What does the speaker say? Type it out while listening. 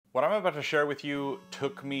What I'm about to share with you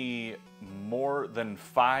took me more than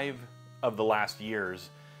 5 of the last years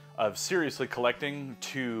of seriously collecting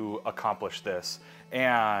to accomplish this.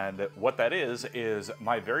 And what that is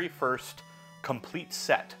my very first complete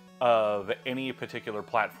set of any particular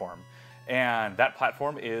platform. And that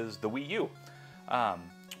platform is the Wii U.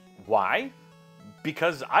 Why?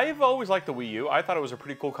 Because I've always liked the Wii U. I thought it was a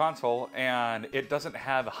pretty cool console, and it doesn't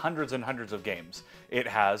have hundreds and hundreds of games. It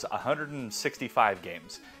has 165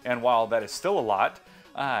 games. And while that is still a lot,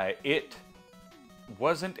 it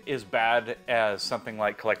wasn't as bad as something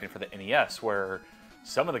like collecting for the NES, where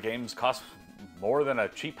some of the games cost more than a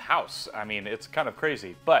cheap house. I mean, it's kind of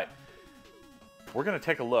crazy. But we're going to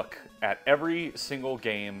take a look at every single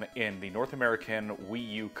game in the North American Wii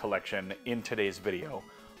U collection in today's video.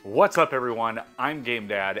 What's up, everyone? I'm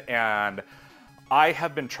GameDad, and I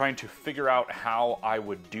have been trying to figure out how I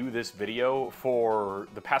would do this video for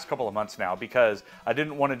the past couple of months now, because I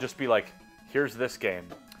didn't want to just be like, here's this game,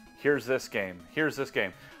 here's this game, here's this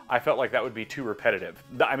game. I felt like that would be too repetitive.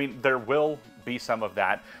 I mean, there will be some of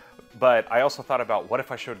that, but I also thought about what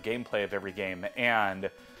if I showed gameplay of every game, and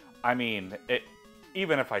I mean,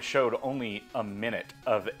 even if I showed only a minute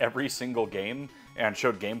of every single game and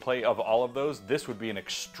showed gameplay of all of those, this would be an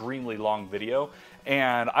extremely long video,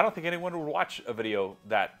 and I don't think anyone would watch a video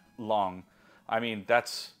that long. I mean,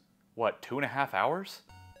 that's, what, 2.5 hours?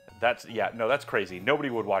 That's crazy. Nobody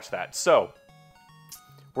would watch that. So,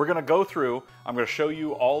 we're going to go through, I'm going to show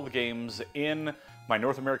you all the games in my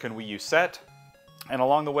North American Wii U set, and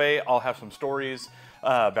along the way, I'll have some stories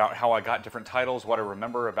about how I got different titles, what I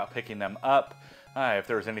remember about picking them up, if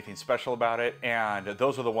there was anything special about it, and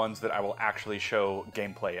those are the ones that I will actually show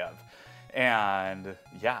gameplay of. And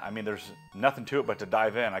yeah, I mean, there's nothing to it but to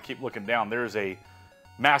dive in. I keep looking down. There's a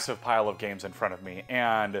massive pile of games in front of me,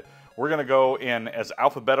 and we're going to go in as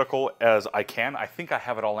alphabetical as I can. I think I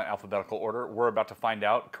have it all in alphabetical order. We're about to find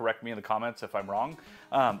out. Correct me in the comments if I'm wrong.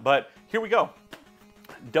 But here we go.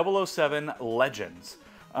 007 Legends.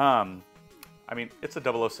 I mean, it's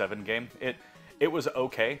a 007 game. It was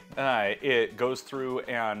okay. It goes through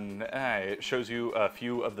and it shows you a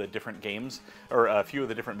few of the different games, or a few of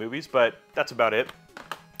the different movies, but that's about it.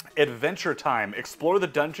 Adventure Time. Explore the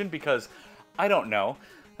dungeon, because I don't know.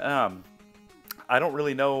 I don't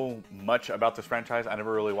really know much about this franchise. I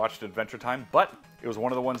never really watched Adventure Time, but it was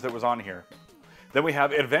one of the ones that was on here. Then we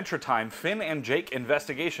have Adventure Time, Finn and Jake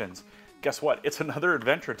Investigations. Guess what? It's another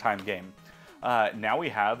Adventure Time game. Now we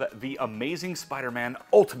have The Amazing Spider-Man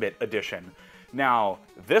Ultimate Edition. Now,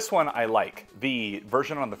 this one I like. The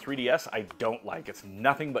version on the 3DS I don't like. It's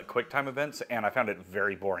nothing but QuickTime events, and I found it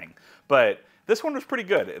very boring. But this one was pretty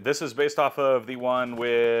good. This is based off of the one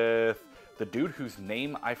with the dude whose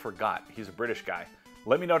name I forgot. He's a British guy.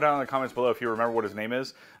 Let me know down in the comments below if you remember what his name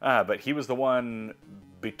is. But he was the one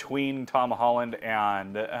between Tom Holland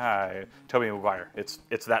and Tobey Maguire.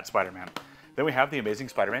 It's that Spider-Man. Then we have The Amazing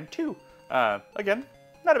Spider-Man 2. Again,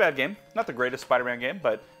 not a bad game. Not the greatest Spider-Man game,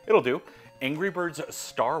 but it'll do. Angry Birds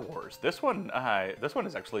Star Wars. This one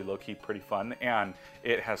is actually low-key pretty fun, and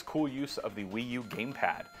it has cool use of the Wii U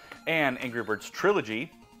gamepad. And Angry Birds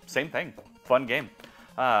Trilogy, same thing, fun game.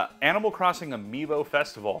 Animal Crossing Amiibo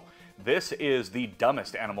Festival. This is the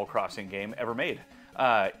dumbest Animal Crossing game ever made.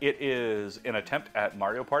 It is an attempt at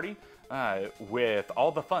Mario Party with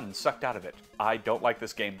all the fun sucked out of it. I don't like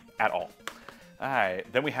this game at all.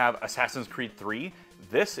 Then we have Assassin's Creed 3.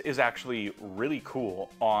 This is actually really cool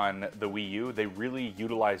on the Wii U. They really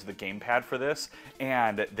utilized the gamepad for this,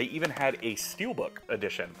 and they even had a Steelbook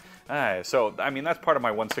edition. So, I mean, that's part of my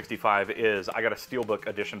 165 is I got a Steelbook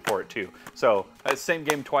edition for it too. So, same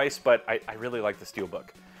game twice, but I really like the Steelbook.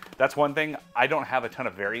 That's one thing. I don't have a ton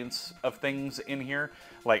of variants of things in here.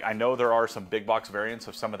 Like, I know there are some big box variants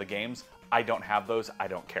of some of the games. I don't have those. I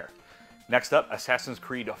don't care. Next up, Assassin's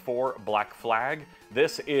Creed 4 Black Flag.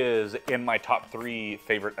 This is in my top 3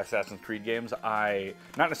 favorite Assassin's Creed games.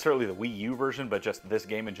 Not necessarily the Wii U version, but just this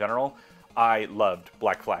game in general. I loved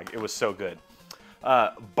Black Flag. It was so good.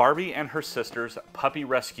 Barbie and Her Sisters Puppy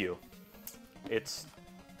Rescue. It's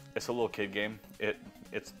a little kid game.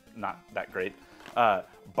 It's not that great.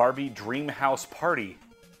 Barbie Dream House Party.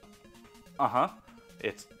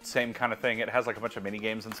 It's same kind of thing. It has like a bunch of mini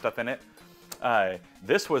games and stuff in it.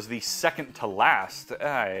 This was the second to last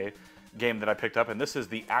game that I picked up, and this is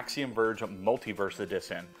the Axiom Verge Multiverse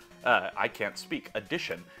Edition. I can't speak.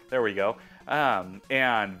 Edition. There we go.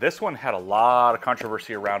 And this one had a lot of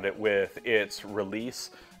controversy around it with its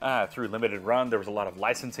release through limited run. There was a lot of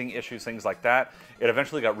licensing issues, things like that. It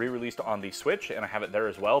eventually got re-released on the Switch, and I have it there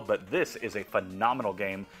as well, but this is a phenomenal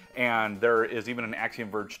game, and there is even an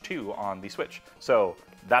Axiom Verge 2 on the Switch. So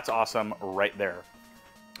that's awesome right there.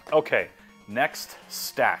 Okay, next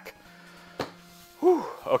stack. Whew.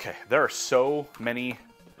 Okay, there are so many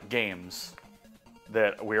games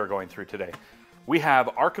that we are going through today. We have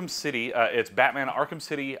Arkham City. It's Batman Arkham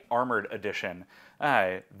City Armored Edition.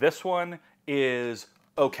 This one is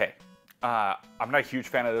okay. I'm not a huge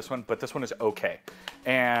fan of this one, but this one is okay.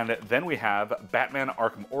 And then we have Batman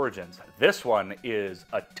Arkham Origins. This one is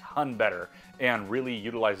a ton better and really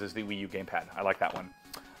utilizes the Wii U gamepad. I like that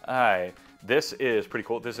one. This is pretty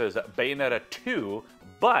cool. This is Bayonetta 2,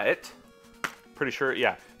 but pretty sure,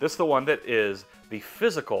 yeah, this is the one that is the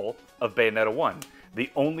physical of Bayonetta 1. The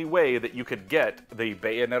only way that you could get the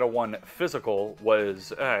Bayonetta 1 physical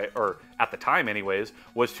was, or at the time anyways,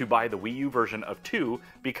 was to buy the Wii U version of 2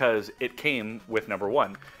 because it came with number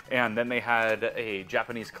 1. And then they had a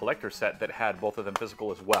Japanese collector set that had both of them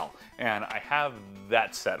physical as well. And I have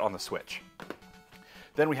that set on the Switch.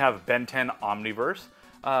 Then we have Ben 10 Omniverse.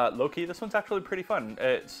 Low-key, this one's actually pretty fun.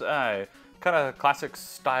 It's kind of classic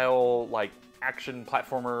style, like action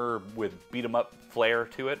platformer with beat-em-up flair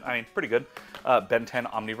to it. I mean, pretty good. Ben 10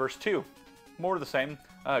 Omniverse 2. More of the same.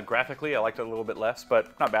 Graphically, I liked it a little bit less,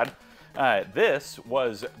 but not bad. This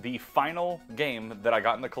was the final game that I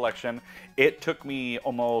got in the collection. It took me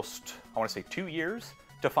almost, I want to say 2 years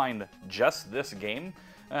to find just this game,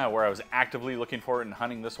 where I was actively looking for it and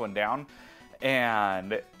hunting this one down.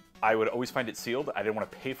 And I would always find it sealed. I didn't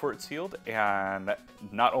want to pay for it sealed. And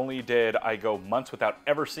not only did I go months without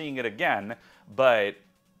ever seeing it again, but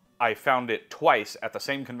I found it twice at the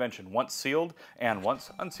same convention, once sealed and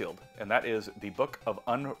once unsealed. And that is the Book of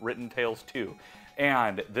Unwritten Tales 2.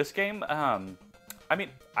 And this game, I mean,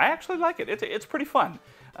 I actually like it. It's pretty fun.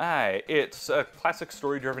 It's a classic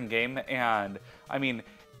story-driven game, and I mean,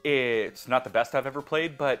 it's not the best I've ever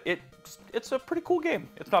played, but it's a pretty cool game.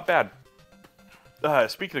 It's not bad.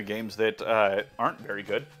 Speaking of games that aren't very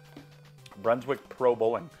good, Brunswick Pro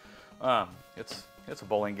Bowling. It's a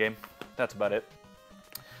bowling game. That's about it.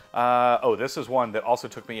 Oh, this is one that also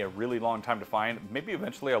took me a really long time to find. Maybe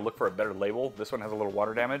eventually I'll look for a better label. This one has a little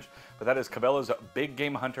water damage, but that is Cabela's Big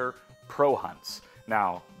Game Hunter Pro Hunts.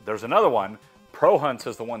 Now, there's another one. Pro Hunts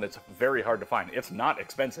is the one that's very hard to find. It's not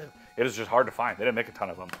expensive. It is just hard to find. They didn't make a ton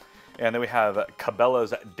of them. And then we have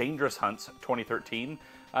Cabela's Dangerous Hunts 2013.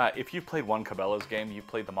 If you've played one Cabela's game, you've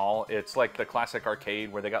played them all. It's like the classic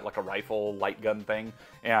arcade where they got like a rifle, light gun thing,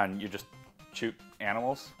 and you just shoot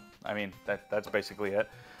animals. I mean, that's basically it.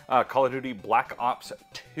 Call of Duty Black Ops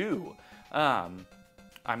 2.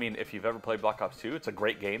 I mean, if you've ever played Black Ops 2, it's a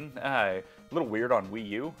great game. A little weird on Wii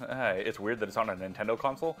U. It's weird that it's on a Nintendo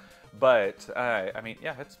console, but I mean,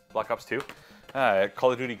 yeah, it's Black Ops 2.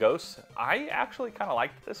 Call of Duty Ghosts. I actually kind of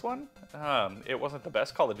liked this one. It wasn't the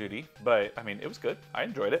best Call of Duty, but I mean, it was good. I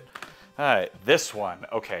enjoyed it. This one,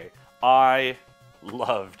 okay, I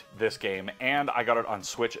loved this game, and I got it on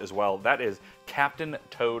Switch as well. That is Captain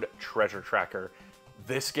Toad Treasure Tracker.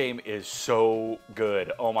 This game is so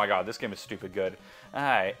good. Oh my god, this game is stupid good.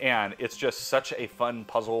 And it's just such a fun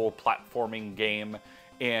puzzle platforming game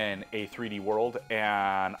in a 3D world,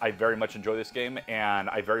 and I very much enjoy this game, and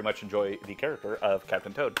I very much enjoy the character of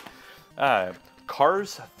Captain Toad.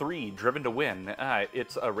 Cars 3 Driven to Win.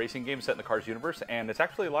 It's a racing game set in the Cars universe, and it's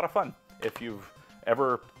actually a lot of fun. If you've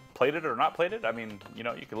ever played it or not played it, I mean, you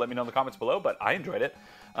know, you can let me know in the comments below, but I enjoyed it.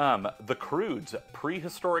 The Croods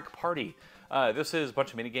Prehistoric Party. This is a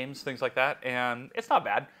bunch of mini games, things like that, and it's not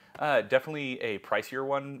bad. Definitely a pricier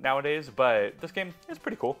one nowadays, but this game is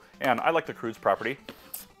pretty cool, and I like the Croods property.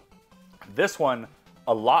 This one,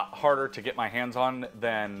 a lot harder to get my hands on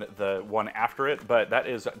than the one after it, but that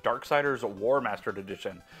is Darksiders War Mastered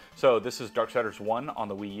Edition. So this is Darksiders 1 on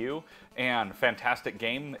the Wii U, and fantastic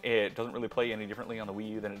game. It doesn't really play any differently on the Wii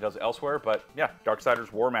U than it does elsewhere, but yeah,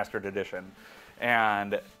 Darksiders War Mastered Edition.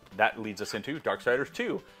 And that leads us into Darksiders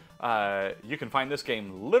 2. You can find this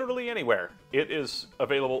game literally anywhere. It is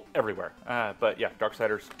available everywhere. But yeah,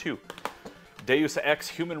 Darksiders 2. Deus Ex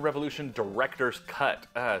Human Revolution Director's Cut.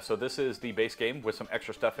 So this is the base game with some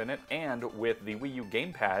extra stuff in it, and with the Wii U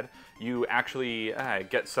gamepad, you actually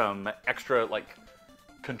get some extra like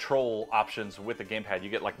control options with the gamepad. You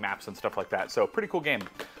get like maps and stuff like that. So pretty cool game.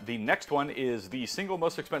 The next one is the single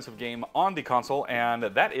most expensive game on the console, and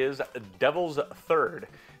that is Devil's Third.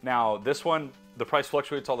 Now this one, the price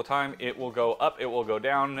fluctuates all the time. It will go up, it will go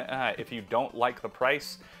down. If you don't like the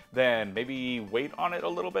price, then maybe wait on it a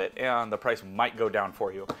little bit and the price might go down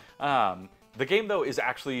for you. The game though is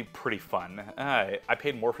actually pretty fun. I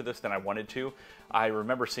paid more for this than I wanted to. I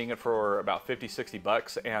remember seeing it for about 50, 60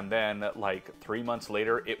 bucks, and then like 3 months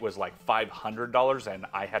later it was like $500 and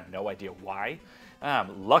I had no idea why.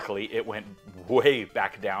 Luckily it went way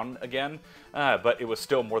back down again, but it was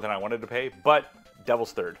still more than I wanted to pay. But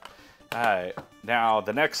Devil's Third. Now,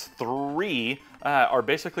 the next three are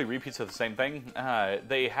basically repeats of the same thing.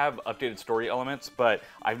 They have updated story elements, but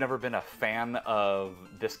I've never been a fan of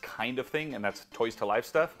this kind of thing, and that's Toys to Life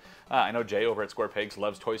stuff. I know Jay over at Square Pegs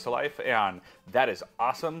loves Toys to Life, and that is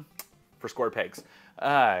awesome for Square Pegs.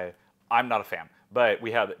 I'm not a fan, but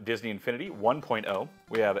we have Disney Infinity 1.0,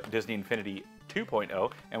 we have Disney Infinity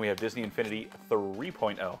 2.0, and we have Disney Infinity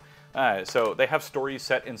 3.0. So they have stories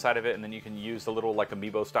set inside of it, and then you can use the little like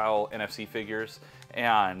amiibo style NFC figures,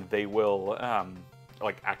 and they will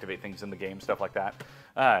like activate things in the game, stuff like that.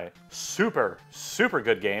 Super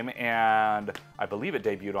good game, and I believe it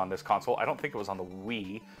debuted on this console. I don't think it was on the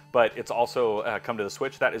Wii, but it's also come to the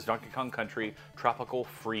Switch. That is Donkey Kong Country Tropical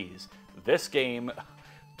Freeze. This game,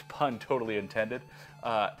 pun totally intended,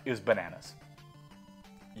 is bananas.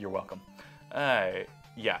 You're welcome.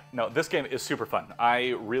 Yeah, no, this game is super fun. I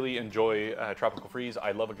really enjoy Tropical Freeze.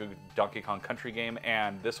 I love a good Donkey Kong Country game,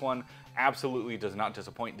 and this one absolutely does not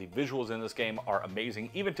disappoint. The visuals in this game are amazing.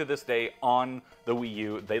 Even to this day on the Wii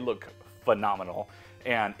U, they look phenomenal,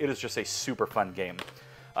 and it is just a super fun game.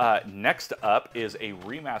 Next up is a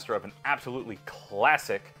remaster of an absolutely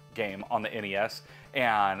classic game on the NES,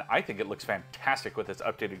 and I think it looks fantastic with its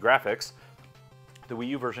updated graphics. The Wii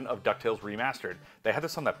U version of DuckTales Remastered. They had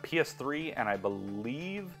this on the PS3 and I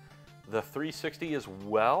believe the 360 as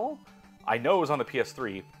well. I know it was on the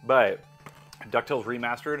PS3, but DuckTales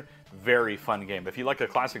Remastered, very fun game. If you like a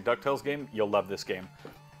classic DuckTales game, you'll love this game.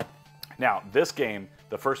 Now, this game,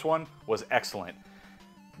 the first one, was excellent.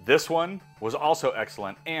 This one was also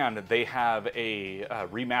excellent, and they have a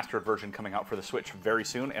remastered version coming out for the Switch very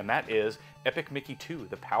soon, and that is Epic Mickey 2,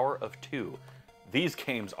 The Power of Two. These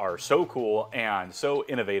games are so cool and so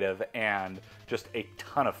innovative and just a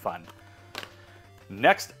ton of fun.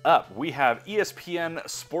 Next up, we have ESPN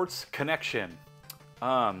Sports Connection.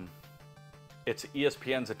 It's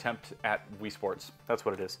ESPN's attempt at Wii Sports. That's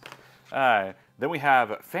what it is. Then we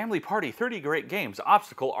have Family Party, 30 Great Games,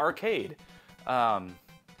 Obstacle Arcade.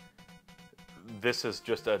 This is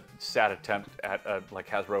just a sad attempt at a like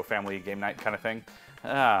Hasbro Family Game Night kind of thing.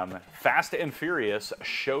 Fast and Furious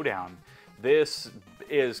Showdown. This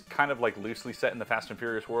is kind of like loosely set in the Fast and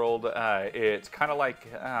Furious world. It's kind of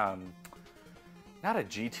like, not a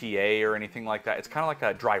GTA or anything like that. It's kind of like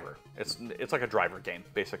a driver. It's like a driver game,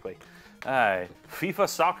 basically. FIFA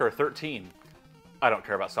Soccer 13. I don't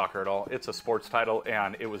care about soccer at all. It's a sports title,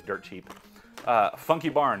 and it was dirt cheap. Funky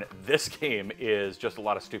Barn. This game is just a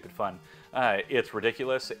lot of stupid fun. It's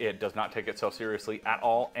ridiculous. It does not take itself seriously at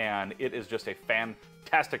all, and it is just a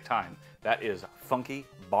fantastic time. That is Funky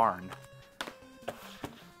Barn.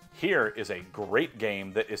 Here is a great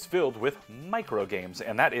game that is filled with micro games,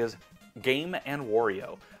 and that is Game &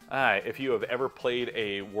 Wario. If you have ever played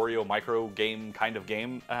a Wario micro game kind of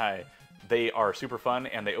game, they are super fun,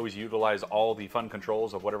 and they always utilize all the fun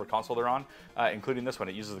controls of whatever console they're on, including this one.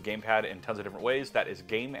 It uses the gamepad in tons of different ways. That is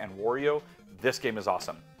Game & Wario. This game is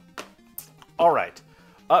awesome. All right,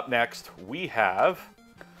 up next we have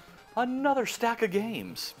another stack of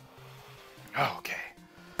games. Okay.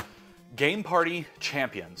 Game Party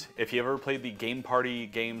Champions. If you ever played the Game Party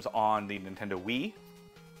games on the Nintendo Wii,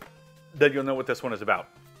 then you'll know what this one is about.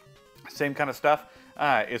 Same kind of stuff.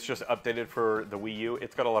 It's just updated for the Wii U.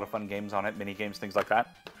 It's got a lot of fun games on it, mini games, things like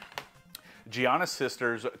that. Gianna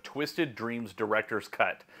Sisters Twisted Dreams Director's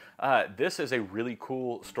Cut. This is a really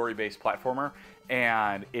cool story-based platformer,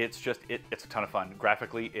 and it's a ton of fun.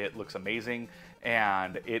 Graphically, it looks amazing,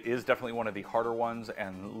 and it is definitely one of the harder ones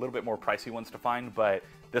and a little bit more pricey ones to find, but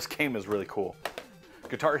this game is really cool.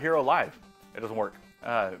 Guitar Hero Live. It doesn't work.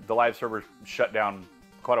 The live server shut down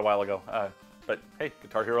quite a while ago, but hey,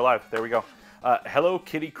 Guitar Hero Live, there we go. Hello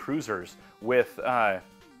Kitty Cruisers with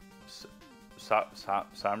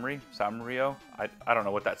Samrio? I don't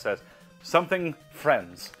know what that says. Something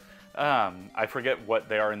Friends. I forget what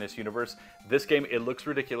they are in this universe. This game, it looks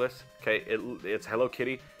ridiculous. Okay, it's Hello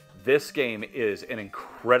Kitty. This game is an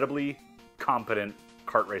incredibly competent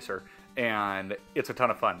kart racer, and it's a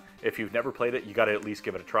ton of fun. If you've never played it, you got to at least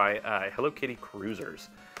give it a try. Hello Kitty Cruisers.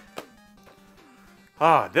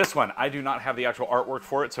 This one, I do not have the actual artwork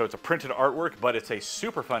for it, so it's a printed artwork, but it's a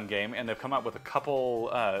super fun game, and they've come out with a couple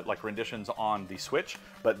like renditions on the Switch,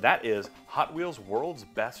 but that is Hot Wheels World's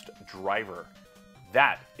Best Driver.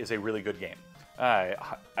 That is a really good game.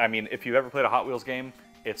 I mean, if you've ever played a Hot Wheels game,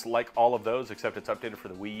 it's like all of those, except it's updated for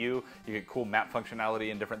the Wii U. You get cool map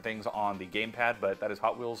functionality and different things on the gamepad, but that is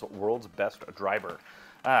Hot Wheels World's Best Driver.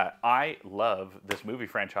 I love this movie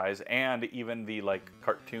franchise and even the like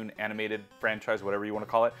cartoon animated franchise, whatever you want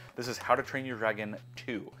to call it. This is How to Train Your Dragon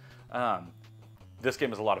 2. This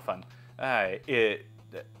game is a lot of fun.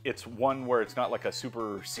 it's one where it's not like a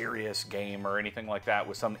super serious game or anything like that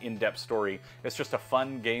with some in-depth story. It's just a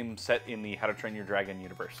fun game set in the How to Train Your Dragon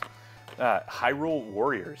universe. Hyrule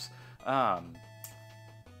Warriors.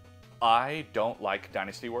 I don't like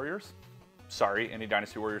Dynasty Warriors. Sorry, any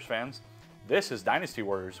Dynasty Warriors fans. This is Dynasty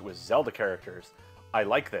Warriors with Zelda characters. I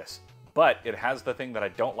like this, but it has the thing that I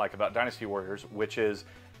don't like about Dynasty Warriors, which is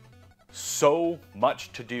so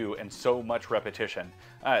much to do and so much repetition.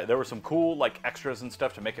 There were some cool like extras and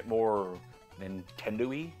stuff to make it more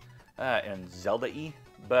Nintendo-y and Zelda-y,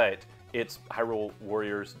 but it's Hyrule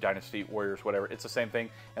Warriors, Dynasty Warriors, whatever. It's the same thing.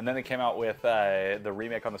 And then they came out with the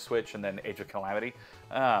remake on the Switch and then Age of Calamity.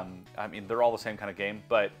 I mean, they're all the same kind of game,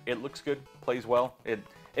 but it looks good, plays well.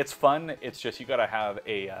 It's fun. It's just you got to have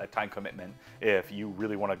a time commitment if you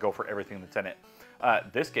really want to go for everything that's in it.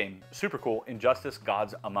 This game, super cool. Injustice: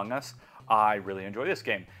 Gods Among Us. I really enjoy this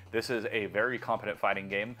game. This is a very competent fighting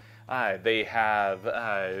game. They have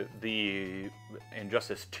the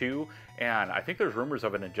Injustice 2, and I think there's rumors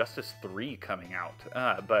of an Injustice 3 coming out.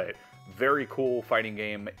 But very cool fighting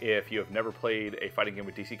game. If you have never played a fighting game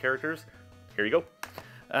with DC characters, here you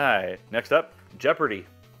go. Next up, Jeopardy.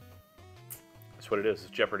 That's what it is.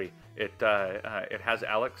 It's Jeopardy. It has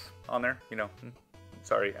Alex on there. You know,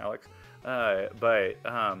 sorry, Alex.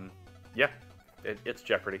 Yeah, it's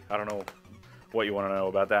Jeopardy. I don't know what you want to know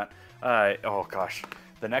about that. Oh gosh,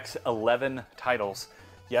 the next 11 titles,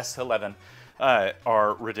 yes, 11,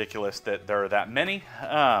 are ridiculous that there are that many.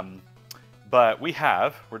 But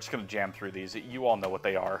we're just going to jam through these. You all know what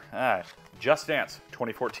they are. Just Dance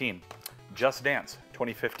 2014, Just Dance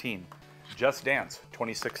 2015, Just Dance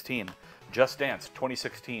 2016, Just Dance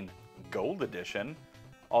 2016 Gold Edition.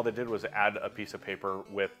 All they did was add a piece of paper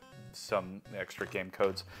with some extra game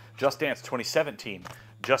codes. Just Dance 2017,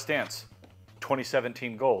 Just Dance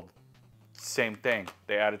 2017 Gold. Same thing.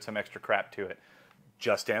 They added some extra crap to it.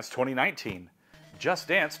 Just Dance 2019, Just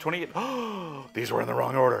Dance 20... Oh, these were in the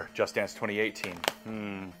wrong order. Just Dance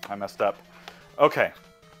 2018. I messed up. Okay,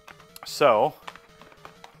 so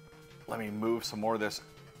let me move some more of this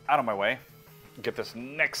out of my way. Get this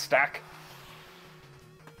next stack.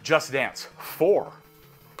 Just Dance 4.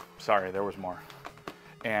 Sorry, there was more.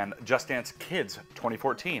 And Just Dance Kids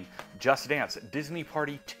 2014, Just Dance Disney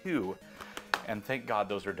Party 2, and thank God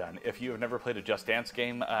those are done. If you have never played a Just Dance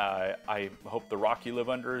game, I hope the rock you live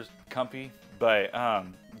under is comfy, but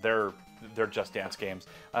they're Just Dance games.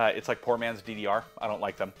 It's like poor man's DDR. I don't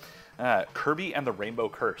like them. Kirby and the Rainbow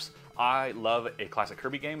Curse. I love a classic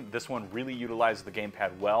Kirby game. This one really utilizes the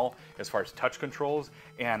gamepad well as far as touch controls,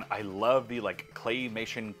 and I love the like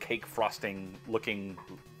claymation cake frosting looking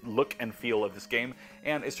look and feel of this game,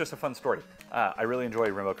 and it's just a fun story. I really enjoy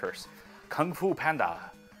Rainbow Curse. Kung Fu Panda,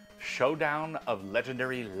 Showdown of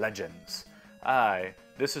Legendary Legends.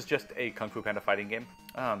 This is just a Kung Fu Panda fighting game.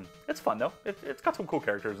 It's fun though. It's got some cool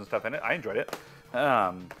characters and stuff in it. I enjoyed it.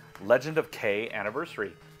 Legend of K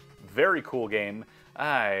Anniversary. Very cool game.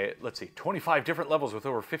 Let's see, 25 different levels with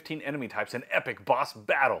over 15 enemy types and epic boss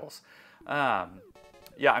battles. Yeah,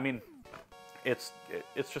 I mean, it's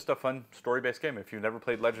just a fun story-based game. If you've never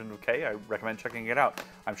played Legend of K, I recommend checking it out.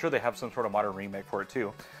 I'm sure they have some sort of modern remake for it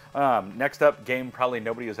too. Next up, game probably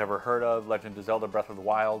nobody has ever heard of, Legend of Zelda Breath of the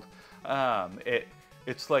Wild.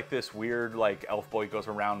 It's like this weird like elf boy goes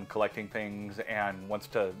around collecting things and wants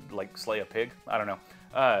to like slay a pig. I don't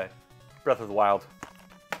know. Breath of the Wild.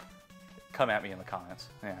 Come at me in the comments.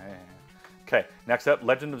 Yeah. Okay, next up,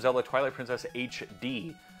 Legend of Zelda Twilight Princess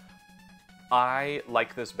HD. I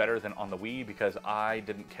like this better than on the Wii because I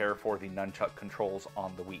didn't care for the nunchuck controls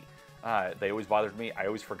on the Wii. They always bothered me. I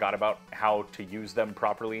always forgot about how to use them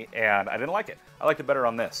properly, and I didn't like it. I liked it better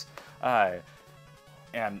on this.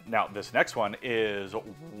 And now this next one is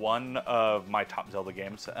one of my top Zelda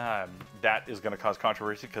games. That is going to cause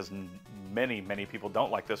controversy because many people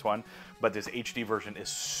don't like this one, but this HD version is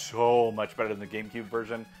so much better than the GameCube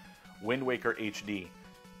version. Wind Waker HD.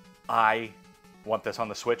 I want this on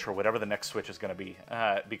the Switch or whatever the next Switch is going to be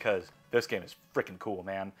because this game is freaking cool,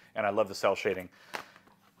 man, and I love the cell shading.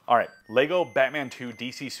 All right, Lego Batman 2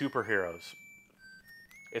 DC Superheroes.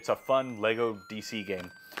 It's a fun Lego DC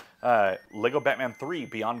game. Lego Batman 3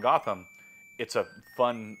 Beyond Gotham. It's a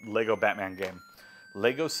fun Lego Batman game.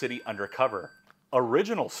 Lego City Undercover.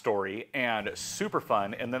 Original story and super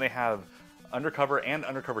fun, and then they have Undercover and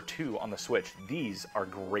Undercover 2 on the Switch. These are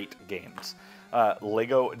great games.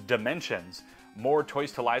 Lego Dimensions. More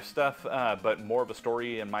Toys to Life stuff, but more of a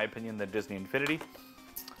story, in my opinion, than Disney Infinity.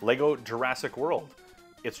 Lego Jurassic World.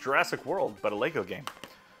 It's Jurassic World, but a Lego game.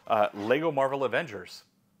 Lego Marvel Avengers.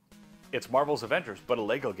 It's Marvel's Avengers, but a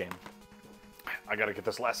Lego game. I gotta get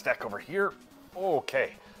this last stack over here.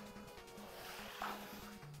 Okay.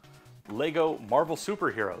 Lego Marvel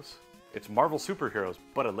Superheroes. It's Marvel Superheroes,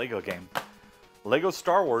 but a Lego game. Lego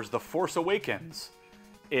Star Wars The Force Awakens.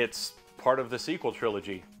 It's part of the sequel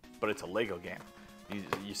trilogy, but it's a Lego game.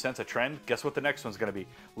 You sense a trend? Guess what the next one's going to be?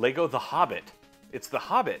 Lego The Hobbit. It's The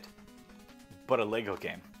Hobbit, but a Lego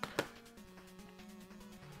game.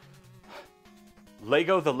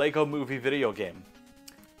 Lego The Lego Movie video game.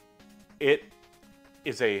 It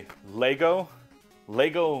is a Lego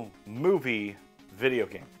Movie video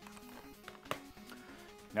game.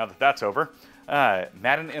 Now that that's over,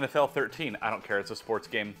 Madden NFL 13. I don't care. It's a sports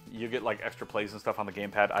game. You get like extra plays and stuff on the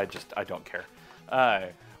gamepad. I don't care.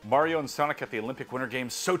 Mario and Sonic at the Olympic Winter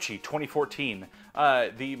Games, Sochi 2014.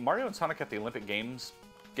 The Mario and Sonic at the Olympic games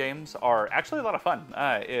are actually a lot of fun.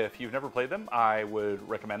 If you've never played them, I would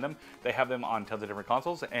recommend them. They have them on tons of different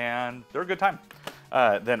consoles, and they're a good time.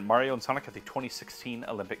 Then Mario and Sonic at the 2016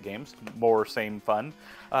 Olympic Games, more same fun.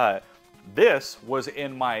 This was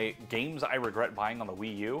in my games I regret buying on the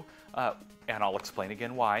Wii U, and I'll explain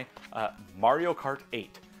again why. Mario Kart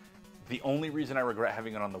 8. The only reason I regret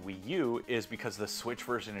having it on the Wii U is because the Switch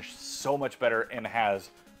version is so much better and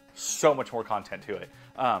has so much more content to it.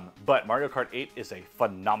 But Mario Kart 8 is a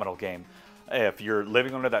phenomenal game. If you're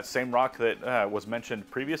living under that same rock that was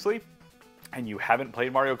mentioned previously, and you haven't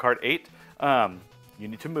played Mario Kart 8, you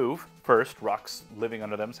need to move first. Rocks living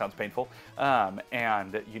under them sounds painful.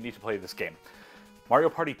 And you need to play this game. Mario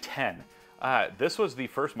Party 10. This was the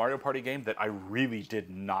first Mario Party game that I really did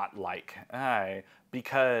not like.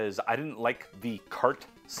 Because I didn't like the cart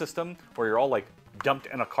system where you're all like dumped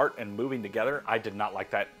in a cart and moving together. I did not like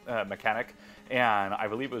that mechanic. And I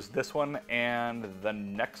believe it was this one and the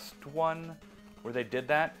next one where they did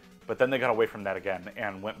that. But then they got away from that again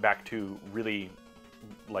and went back to really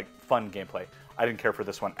like fun gameplay. I didn't care for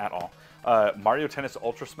this one at all. Mario Tennis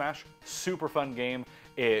Ultra Smash, super fun game.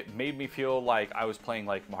 It made me feel like I was playing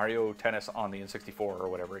like Mario Tennis on the N64 or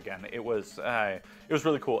whatever again. It was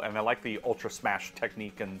really cool, and I like the Ultra Smash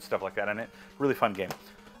technique and stuff like that in it. Really fun game.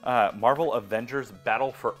 Marvel Avengers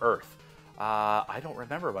Battle for Earth. I don't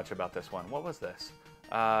remember much about this one. What was this?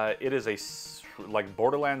 It is a like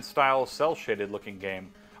Borderlands style cell shaded looking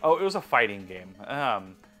game. Oh, it was a fighting game.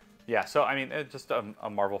 Yeah, so I mean, it's just a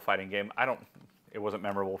Marvel fighting game. It wasn't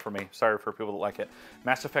memorable for me. Sorry for people that like it.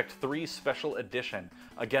 Mass Effect 3 Special Edition.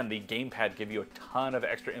 Again, the gamepad give you a ton of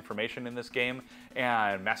extra information in this game,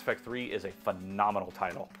 and Mass Effect 3 is a phenomenal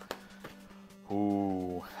title.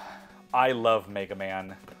 Ooh, I love Mega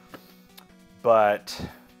Man, but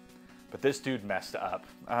this dude messed up.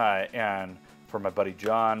 And for my buddy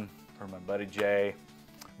John, for my buddy Jay,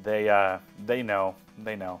 they know.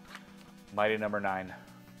 Mighty Number 9.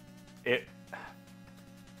 It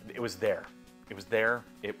was there. It was there.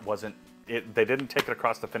 It wasn't. They didn't take it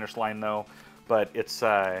across the finish line though. But it's.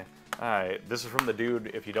 This is from the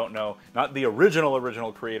dude, if you don't know, not the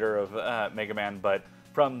original creator of Mega Man, but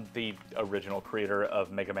from the original creator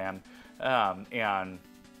of Mega Man, and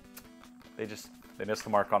they missed the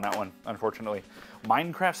mark on that one, unfortunately.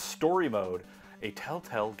 Minecraft Story Mode, a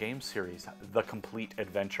Telltale game series, the complete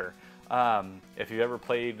adventure. If you've ever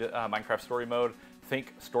played Minecraft Story Mode,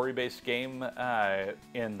 think story-based game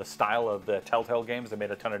in the style of the Telltale games. They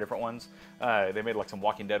made a ton of different ones. They made like some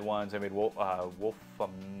Walking Dead ones. They made Wolf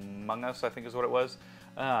Among Us, I think is what it was.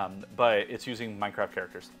 But it's using Minecraft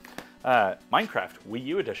characters. Minecraft Wii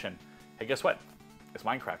U edition. Hey, guess what? It's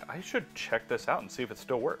Minecraft. I should check this out and see if it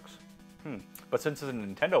still works. But since it's a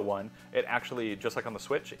Nintendo one, it actually, just like on the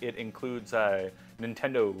Switch, it includes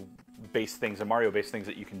Nintendo-based things and Mario-based things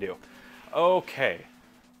that you can do. Okay.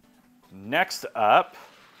 Next up,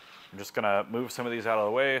 I'm just gonna move some of these out of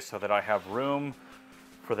the way so that I have room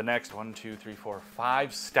for the next 1, 2, 3, 4,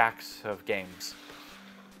 5 stacks of games.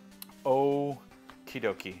 Okie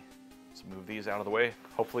dokie. Let's move these out of the way.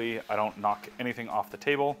 Hopefully I don't knock anything off the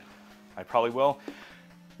table. I probably will.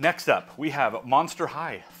 Next up, we have Monster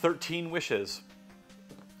High, 13 Wishes.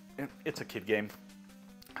 It's a kid game.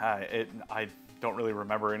 I don't really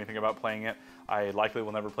remember anything about playing it. I likely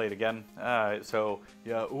will never play it again. So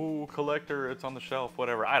yeah, ooh, collector, it's on the shelf,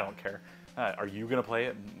 whatever. I don't care. Are you gonna play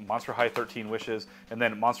it? Monster High 13 Wishes, and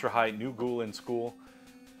then Monster High New Ghoul in School.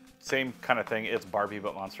 Same kind of thing. It's Barbie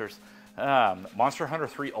but monsters. Monster Hunter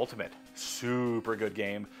 3 Ultimate, super good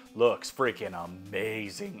game. Looks freaking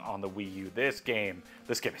amazing on the Wii U. This game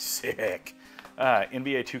is sick.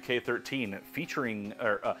 NBA 2K13 featuring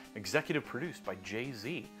executive produced by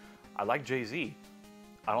Jay-Z. I like Jay-Z.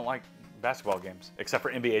 I don't like basketball games, except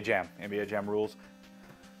for NBA Jam. NBA Jam rules.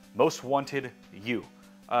 Most Wanted U.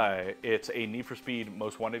 It's a Need for Speed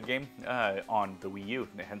Most Wanted game on the Wii U,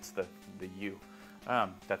 hence the U.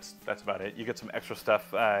 That's about it. You get some extra stuff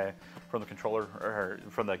from the controller or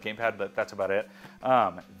from the gamepad, but that's about it.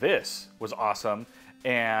 This was awesome,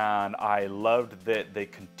 and I loved that they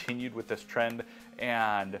continued with this trend.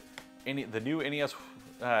 And the new NES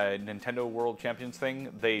Nintendo World Champions thing,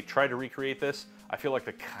 they tried to recreate this. I feel like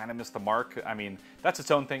they kind of missed the mark. I mean, that's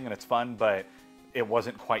its own thing and it's fun, but it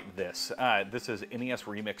wasn't quite this. This is NES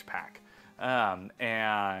Remix Pack.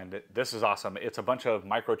 And this is awesome. It's a bunch of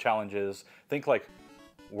micro challenges. Think like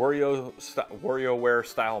WarioWare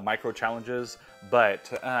style micro challenges, but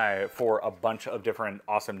for a bunch of different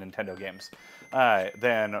awesome Nintendo games.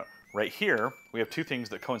 Then right here, we have two things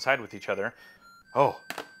that coincide with each other. Oh,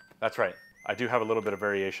 that's right. I do have a little bit of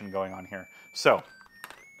variation going on here. So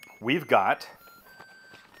we've got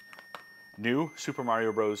new Super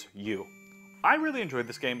Mario Bros. U. I really enjoyed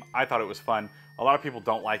this game. I thought it was fun. A lot of people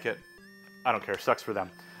don't like it. I don't care. Sucks for them.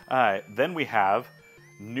 Then we have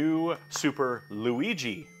new Super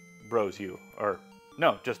Luigi Bros. U. Or,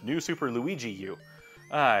 no, just new Super Luigi U.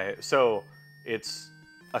 So it's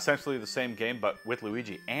essentially the same game, but with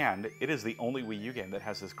Luigi. And it is the only Wii U game that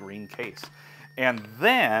has this green case. And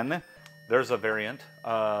then there's a variant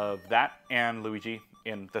of that and Luigi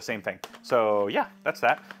in the same thing. So yeah, that's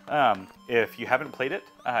that. If you haven't played it,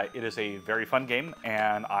 it is a very fun game,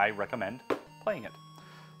 and I recommend playing it.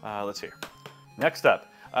 Let's see here. Next up,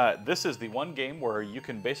 this is the one game where you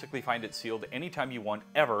can basically find it sealed anytime you want,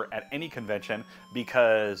 ever, at any convention,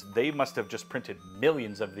 because they must have just printed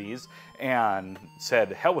millions of these and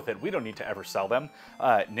said, hell with it, we don't need to ever sell them.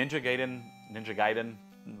 Ninja Gaiden,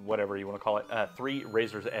 whatever you want to call it, 3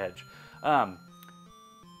 Razor's Edge.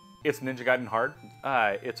 It's Ninja Gaiden hard.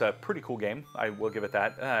 It's a pretty cool game, I will give it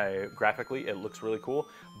that. Graphically, it looks really cool,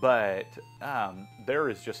 but there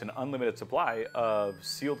is just an unlimited supply of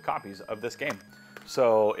sealed copies of this game.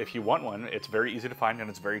 So if you want one, it's very easy to find and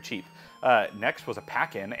it's very cheap. Next was a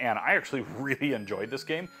pack-in, and I actually really enjoyed this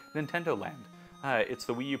game, Nintendo Land. It's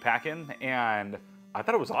the Wii U pack-in, and I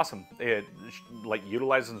thought it was awesome. It like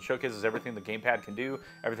utilizes and showcases everything the gamepad can do,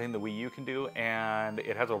 everything the Wii U can do, and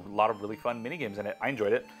it has a lot of really fun mini games in it. I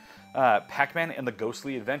enjoyed it. Pac-Man and the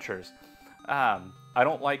Ghostly Adventures. I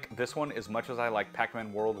don't like this one as much as I like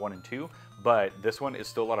Pac-Man World 1 and 2, but this one is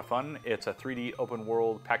still a lot of fun. It's a 3D open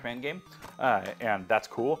world Pac-Man game, and that's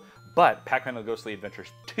cool. But Pac-Man and the Ghostly Adventures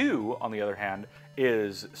 2, on the other hand,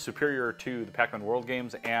 is superior to the Pac-Man World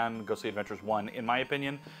games and Ghostly Adventures 1, in my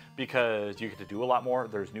opinion, because you get to do a lot more.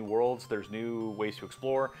 There's new worlds, there's new ways to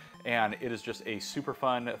explore, and it is just a super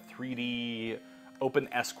fun 3D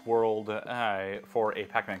open-esque world for a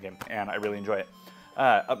Pac-Man game, and I really enjoy it.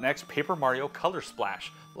 Up next, Paper Mario Color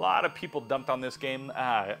Splash. A lot of people dumped on this game.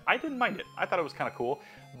 I didn't mind it. I thought it was kind of cool,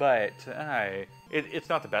 but it's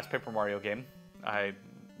not the best Paper Mario game. I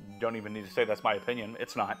don't even need to say that's my opinion.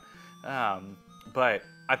 It's not. But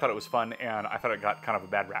I thought it was fun, and I thought it got kind of a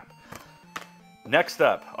bad rap. Next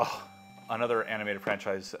up, another animated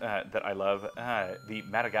franchise that I love, the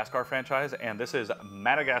Madagascar franchise, and this is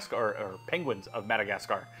Madagascar, or Penguins of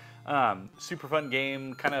Madagascar. Super fun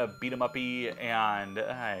game, kind of beat 'em uppy, and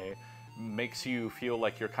makes you feel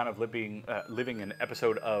like you're kind of living an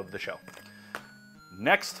episode of the show.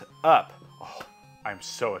 Next up, I'm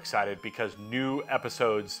so excited because new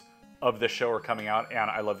episodes of this show are coming out, and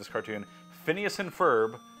I love this cartoon. Phineas and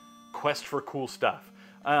Ferb, Quest for Cool Stuff.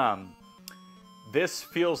 This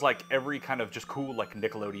feels like every kind of just cool like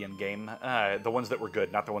Nickelodeon game. The ones that were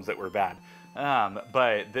good, not the ones that were bad.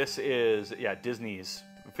 But this is, yeah, Disney's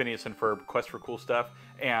Phineas and Ferb, Quest for Cool Stuff,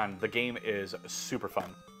 and the game is super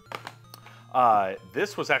fun.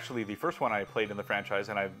 This was actually the first one I played in the franchise,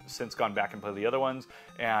 and I've since gone back and played the other ones,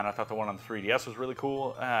 and I thought the one on the 3DS was really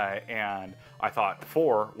cool, and I thought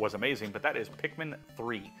 4 was amazing, but that is Pikmin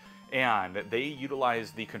 3. And they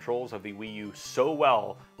utilized the controls of the Wii U so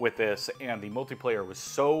well with this, and the multiplayer was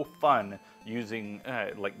so fun using,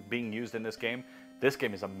 being used in this game. This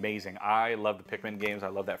game is amazing. I love the Pikmin games. I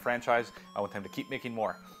love that franchise. I want them to keep making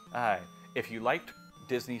more. If you liked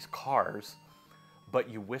Disney's Cars, but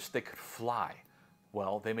you wish they could fly,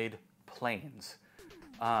 well, they made planes.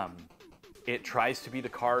 It tries to be the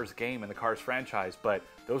Cars game and the Cars franchise, but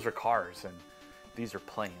those are cars, and these are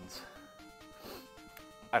planes.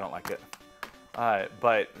 I don't like it.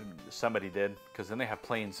 But somebody did, because then they have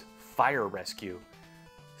Planes Fire Rescue.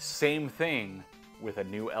 Same thing with a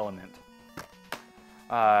new element.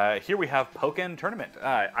 Here we have Pokken Tournament.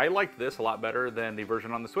 I liked this a lot better than the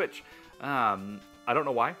version on the Switch. I don't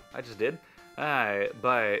know why, I just did.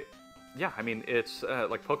 But yeah, I mean, it's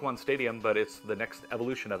like Pokemon Stadium, but it's the next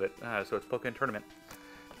evolution of it. So it's Pokken Tournament.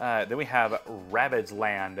 Then we have Rabbids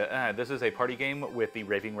Land. This is a party game with the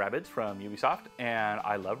Raving Rabbids from Ubisoft, and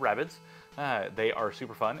I love Rabbids. They are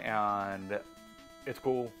super fun, and it's a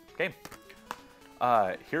cool game.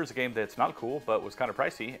 Here's a game that's not cool, but was kind of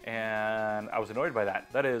pricey, and I was annoyed by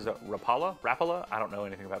that. That is Rapala? I don't know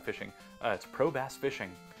anything about fishing. It's Pro Bass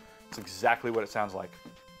Fishing. It's exactly what it sounds like.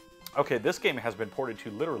 Okay, this game has been ported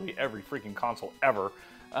to literally every freaking console ever.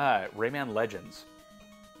 Rayman Legends.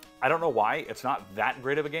 I don't know why. It's not that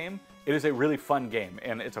great of a game. It is a really fun game,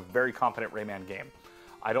 and it's a very competent Rayman game.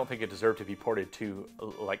 I don't think it deserved to be ported to,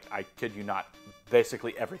 like, I kid you not,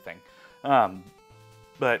 basically everything.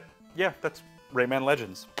 But yeah, that's Rayman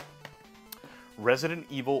Legends. Resident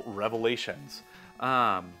Evil Revelations.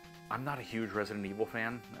 I'm not a huge Resident Evil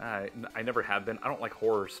fan. I never have been. I don't like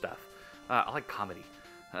horror stuff. I like comedy.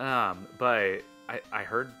 But I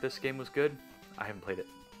heard this game was good. I haven't played it.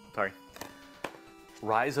 Sorry.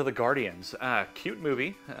 Rise of the Guardians. Cute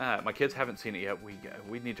movie. My kids haven't seen it yet.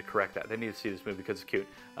 We need to correct that. They need to see this movie because it's cute.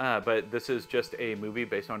 But this is just a movie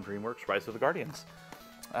based on DreamWorks' Rise of the Guardians.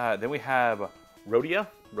 Then we have Rodeo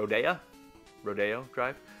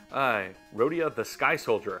Drive. Rodeo the Sky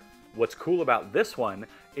Soldier. What's cool about this one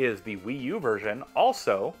is the Wii U version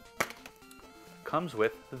also comes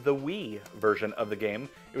with the Wii version of the game.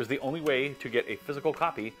 It was the only way to get a physical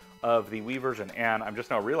copy of the Wii version, and I'm just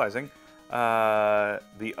now realizing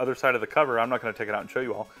the other side of the cover, I'm not going to take it out and show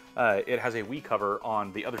you all, it has a Wii cover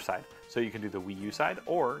on the other side. So you can do the Wii U side,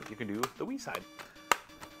 or you can do the Wii side.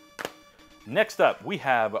 Next up, we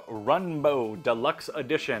have Runbow Deluxe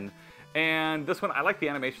Edition. And this one, I like the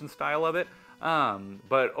animation style of it,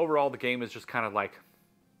 but overall the game is just kind of like,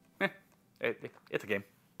 it's a game.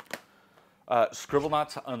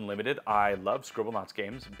 Scribblenauts Unlimited. I love Scribblenauts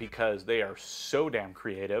games because they are so damn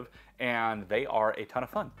creative, and they are a ton of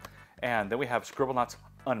fun. And then we have Scribblenauts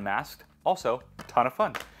Unmasked, also a ton of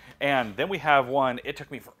fun. And then we have one, it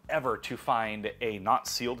took me forever to find a not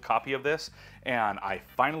sealed copy of this, and I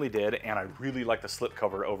finally did, and I really like the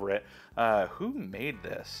slipcover over it. Who made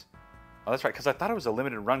this? Oh, that's right, because I thought it was a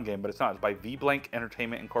limited run game, but it's not. It's by V-Blank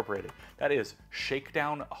Entertainment Incorporated. That is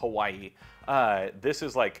Shakedown Hawaii. This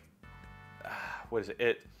is like, what is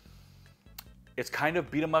it? It's kind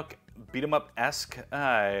of beat 'em up-esque,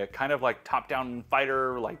 kind of like top-down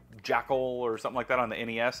fighter, like Jackal or something like that on the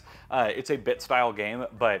NES. It's a bit-style game,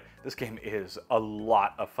 but this game is a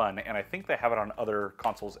lot of fun, and I think they have it on other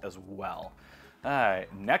consoles as well.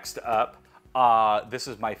 Next up, this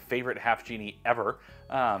is my favorite Half Genie ever,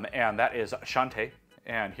 and that is Shantae.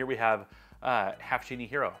 And here we have Half Genie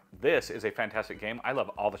Hero. This is a fantastic game. I love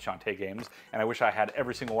all the Shantae games, and I wish I had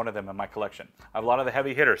every single one of them in my collection. I have a lot of the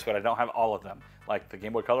heavy hitters, but I don't have all of them. Like the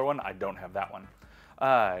Game Boy Color one, I don't have that one.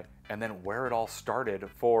 And then where it all started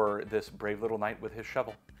for this brave little knight with his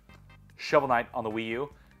shovel. Shovel Knight on the Wii U.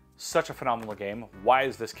 Such a phenomenal game. Why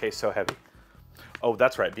is this case so heavy? Oh,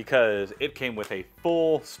 that's right, because it came with a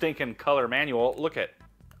full stinking color manual. Look, oh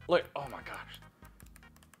my gosh.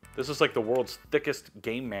 This is like the world's thickest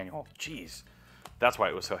game manual. Jeez, that's why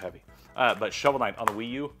it was so heavy. But Shovel Knight on the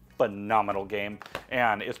Wii U, phenomenal game.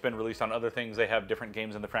 And it's been released on other things. They have different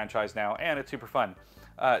games in the franchise now, and it's super fun.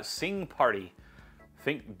 Sing Party.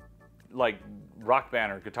 Think like Rock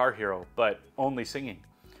Band or Guitar Hero, but only singing.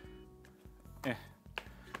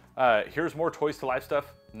 Here's more Toys to Life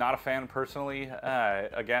stuff. Not a fan personally,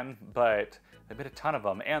 again, but they made a ton of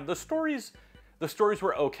them. And the stories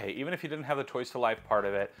were okay. Even if you didn't have the Toys to Life part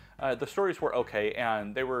of it, the stories were okay,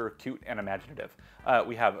 and they were cute and imaginative.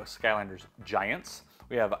 We have Skylanders Giants.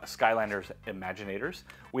 We have Skylanders Imaginators.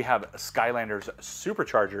 We have Skylanders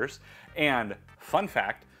Superchargers. And fun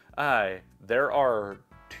fact, there are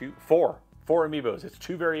four amiibos. It's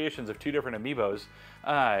two variations of two different amiibos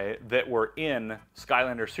that were in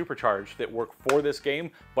Skylanders Supercharged that work for this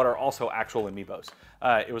game, but are also actual amiibos.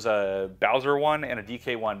 It was a Bowser one and a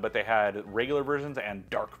DK one, but they had regular versions and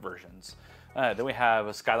dark versions. Then we have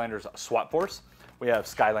Skylanders SWAT Force. We have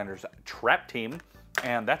Skylanders Trap Team,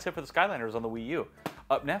 and that's it for the Skylanders on the Wii U.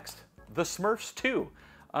 Up next, the Smurfs 2.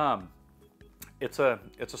 It's a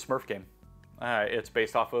Smurf game. It's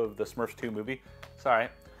based off of the Smurfs 2 movie. It's all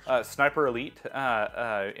right. Sniper Elite,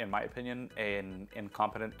 in my opinion, an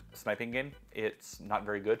incompetent sniping game. It's not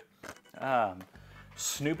very good.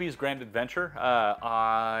 Snoopy's Grand Adventure.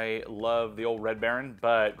 I love the old Red Baron,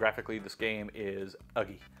 but graphically this game is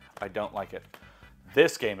ugly. I don't like it.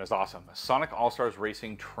 This game is awesome. Sonic All-Stars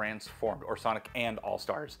Racing Transformed, or Sonic and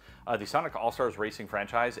All-Stars. The Sonic All-Stars Racing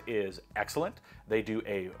franchise is excellent. They do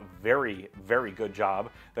a very, very good job.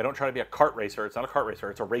 They don't try to be a kart racer. It's not a kart racer,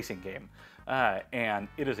 it's a racing game. And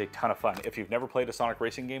it is a ton of fun. If you've never played a Sonic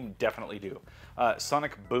racing game, definitely do.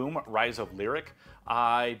 Sonic Boom Rise of Lyric.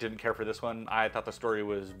 I didn't care for this one. I thought the story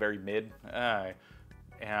was very mid.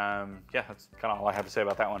 And yeah, that's kind of all I have to say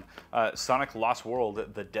about that one. Sonic Lost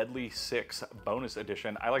World, the Deadly Six Bonus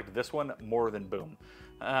Edition. I liked this one more than Boom.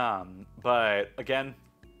 But again,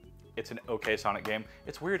 it's an okay Sonic game.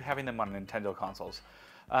 It's weird having them on Nintendo consoles.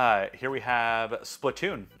 Here we have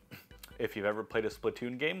Splatoon. If you've ever played a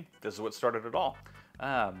Splatoon game, this is what started it all.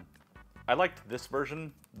 I liked this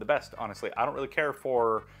version the best, honestly. I don't really care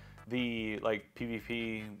for the like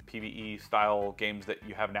PvP, PvE style games that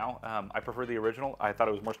you have now. I prefer the original. I thought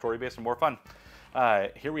it was more story-based and more fun.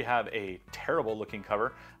 Here we have a terrible looking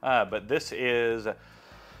cover, but this is,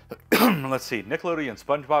 let's see, Nickelodeon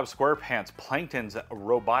SpongeBob SquarePants Plankton's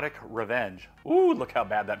Robotic Revenge. Ooh, look how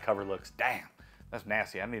bad that cover looks. Damn, that's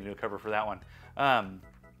nasty. I need a new cover for that one.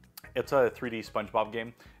 It's a 3D SpongeBob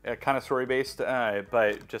game, kind of story-based,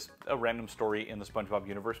 but just a random story in the SpongeBob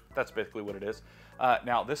universe. That's basically what it is.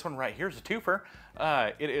 Now, this one right here is a twofer.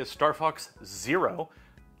 It is Star Fox Zero.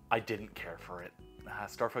 I didn't care for it.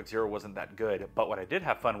 Star Fox Zero wasn't that good, but what I did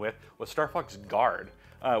have fun with was Star Fox Guard,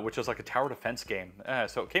 which is like a tower defense game.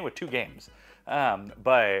 So it came with 2 games.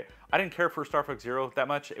 But I didn't care for Star Fox Zero that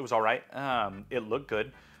much. It was all right. It looked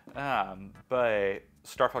good. But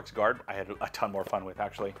Star Fox Guard, I had a ton more fun with,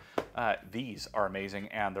 actually. These are amazing,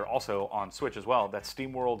 and they're also on Switch as well. That's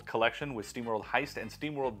SteamWorld Collection with SteamWorld Heist and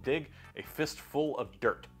SteamWorld Dig, a fistful of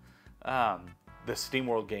dirt. The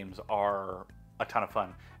SteamWorld games are a ton of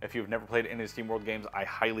fun. If you've never played any of the SteamWorld games, I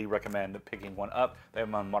highly recommend picking one up. They have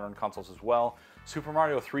them on modern consoles as well. Super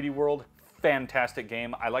Mario 3D World, fantastic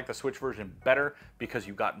game. I like the Switch version better because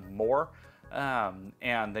you got more.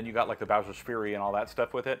 And then you got like the Bowser's Fury and all that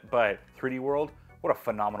stuff with it. But 3D World, what a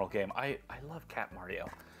phenomenal game. I love Cat Mario.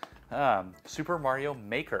 Super Mario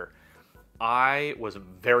Maker. I was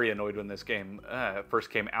very annoyed when this game first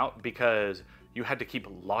came out because you had to keep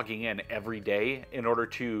logging in every day in order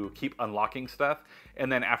to keep unlocking stuff. And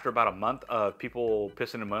then after about a month of people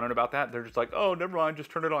pissing and moaning about that, they're just like, oh, never mind, just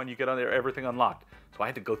turn it on. You get on there, everything unlocked. So I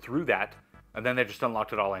had to go through that, and then they just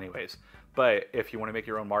unlocked it all anyways. But if you want to make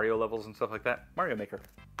your own Mario levels and stuff like that, Mario Maker.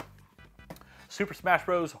 Super Smash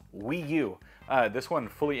Bros. Wii U. This one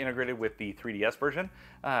fully integrated with the 3DS version,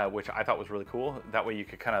 which I thought was really cool. That way you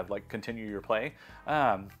could kind of like continue your play.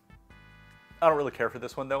 I don't really care for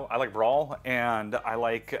this one though. I like Brawl, and I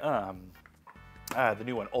like the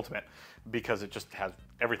new one, Ultimate, because it just has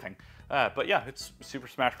everything. But yeah, it's Super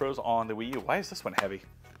Smash Bros. On the Wii U. Why is this one heavy?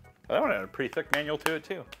 That one had a pretty thick manual to it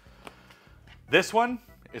too. This one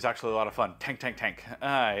is actually a lot of fun. Tank, Tank, Tank.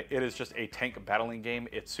 It is just a tank battling game.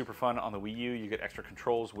 It's super fun on the Wii U. You get extra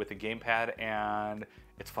controls with the gamepad, and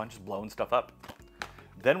it's fun just blowing stuff up.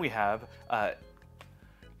 Then we have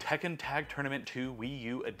Tekken Tag Tournament 2 Wii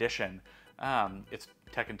U Edition. It's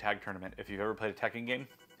Tekken Tag Tournament. If you've ever played a Tekken game,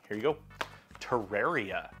 here you go.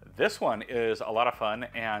 Terraria. This one is a lot of fun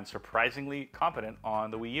and surprisingly competent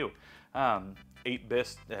on the Wii U.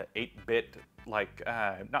 8-bit, like,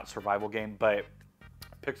 not survival game, but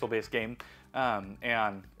pixel-based game,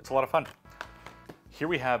 and it's a lot of fun. Here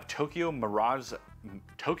we have Tokyo Mirage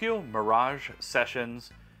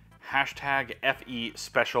Sessions #FE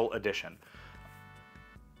Special Edition.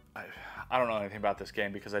 I don't know anything about this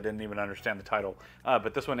game because I didn't even understand the title,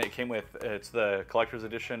 but this one it came with, it's the collector's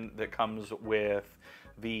edition that comes with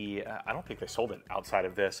the, I don't think they sold it outside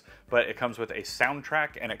of this, but it comes with a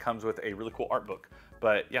soundtrack and it comes with a really cool art book.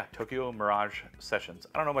 But yeah, Tokyo Mirage Sessions.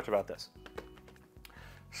 I don't know much about this.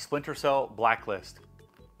 Splinter Cell Blacklist.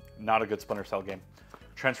 Not a good Splinter Cell game.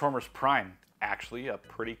 Transformers Prime. Actually a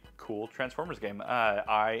pretty cool Transformers game.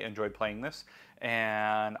 I enjoyed playing this,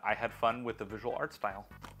 and I had fun with the visual art style.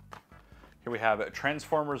 Here we have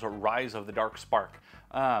Transformers Rise of the Dark Spark.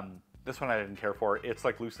 This one I didn't care for. It's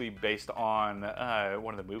like loosely based on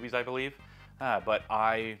one of the movies, I believe, but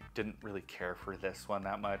I didn't really care for this one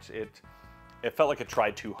that much. It felt like it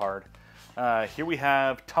tried too hard. Here we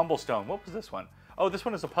have Tumblestone. What was this one? Oh, this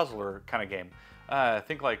one is a puzzler kind of game.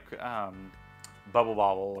 Think like Bubble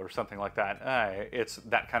Bobble or something like that. It's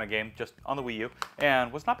that kind of game, just on the Wii U,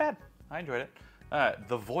 and was not bad. I enjoyed it.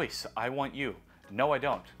 The Voice, I Want You. No, I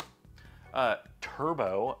don't.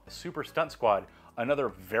 Turbo Super Stunt Squad. Another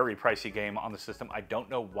very pricey game on the system. I don't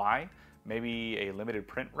know why. Maybe a limited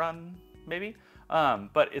print run, maybe?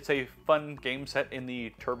 But it's a fun game set in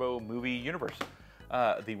the Turbo movie universe.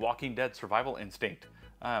 The Walking Dead Survival Instinct.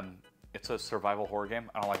 It's a survival horror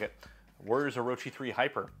game. I don't like it. Warriors Orochi 3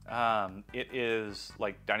 Hyper. It is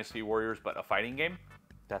like Dynasty Warriors, but a fighting game.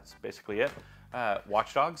 That's basically it.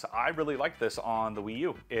 Watch Dogs. I really liked this on the Wii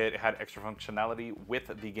U. It had extra functionality with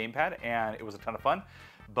the gamepad, and it was a ton of fun.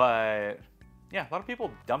 But yeah, a lot of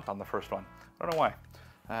people dumped on the first one. I don't know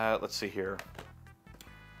why. Let's see here.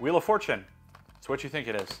 Wheel of Fortune. It's what you think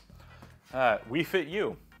it is. We Fit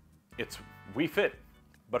You. It's We Fit,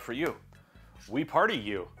 but for you. We Party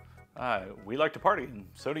You. We like to party, and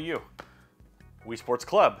so do you. We Sports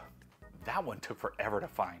Club. That one took forever to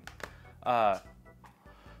find.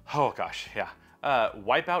 Oh gosh, yeah.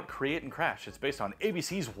 Wipeout, Create, and Crash. It's based on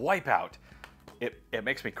ABC's Wipeout. It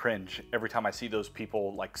makes me cringe every time I see those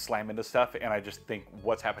people like slam into stuff, and I just think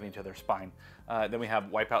what's happening to their spine. Then we have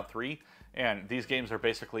Wipeout 3, and these games are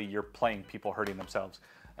basically you're playing people hurting themselves.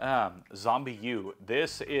 Zombie U.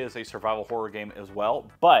 This is a survival horror game as well,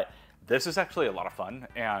 but this is actually a lot of fun,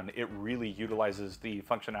 and it really utilizes the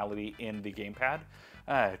functionality in the gamepad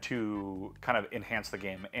to kind of enhance the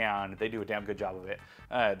game, and they do a damn good job of it.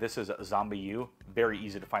 This is Zombie U. Very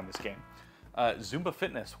easy to find this game. Zumba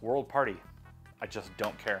Fitness World Party. I just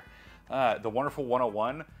don't care. The Wonderful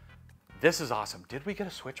 101. This is awesome. Did we get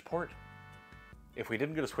a Switch port? If we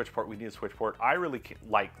didn't get a Switch port, we need a Switch port. I really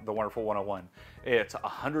like the Wonderful 101. It's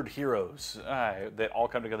 100 heroes that all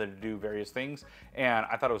come together to do various things, and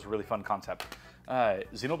I thought it was a really fun concept.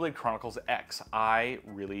 Xenoblade Chronicles X. I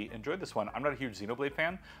really enjoyed this one. I'm not a huge Xenoblade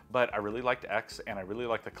fan, but I really liked X, and I really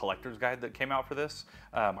liked the collector's guide that came out for this.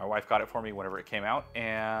 My wife got it for me whenever it came out,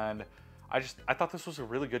 and I thought this was a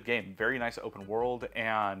really good game. Very nice open world,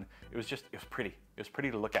 and it was pretty. It was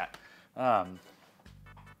pretty to look at.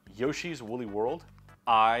 Yoshi's Woolly World.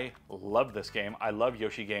 I love this game. I love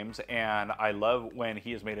Yoshi games, and I love when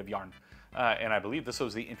he is made of yarn. And I believe this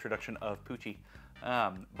was the introduction of Poochie.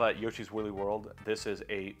 But Yoshi's Woolly World, this is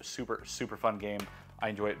a super, super fun game. I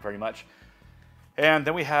enjoy it very much. And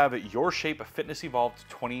then we have Your Shape Fitness Evolved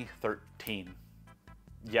 2013.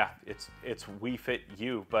 Yeah, it's We Fit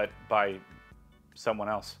You, but by someone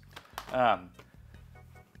else.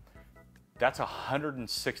 That's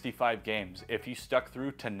 165 games. If you stuck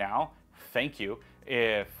through to now, thank you.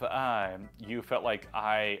 If you felt like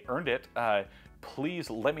I earned it, please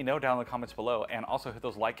let me know down in the comments below, and also hit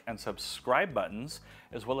those like and subscribe buttons,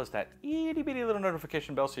 as well as that itty bitty little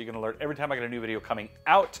notification bell so you can alert every time I get a new video coming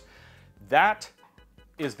out. That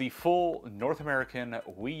is the full North American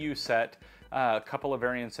Wii U set. A couple of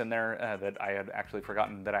variants in there that I had actually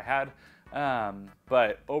forgotten that I had.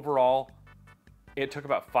 But overall, it took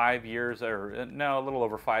about 5 years, or no, a little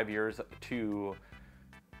over 5 years to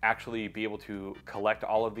actually be able to collect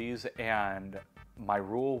all of these, and my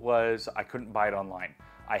rule was I couldn't buy it online.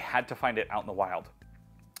 I had to find it out in the wild.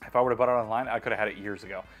 If I would have bought it online, I could have had it years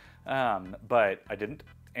ago, but I didn't,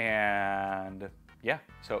 and yeah,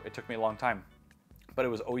 so it took me a long time. But it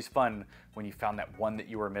was always fun when you found that one that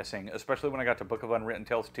you were missing, especially when I got to Book of Unwritten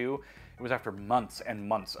Tales 2. It was after months and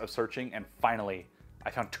months of searching, and finally I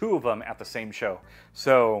found 2 of them at the same show.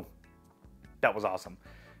 So that was awesome.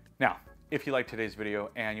 Now, if you liked today's video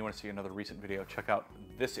and you want to see another recent video, check out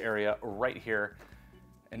this area right here.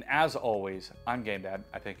 And as always, I'm GameDad.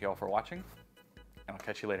 I thank you all for watching, and I'll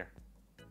catch you later.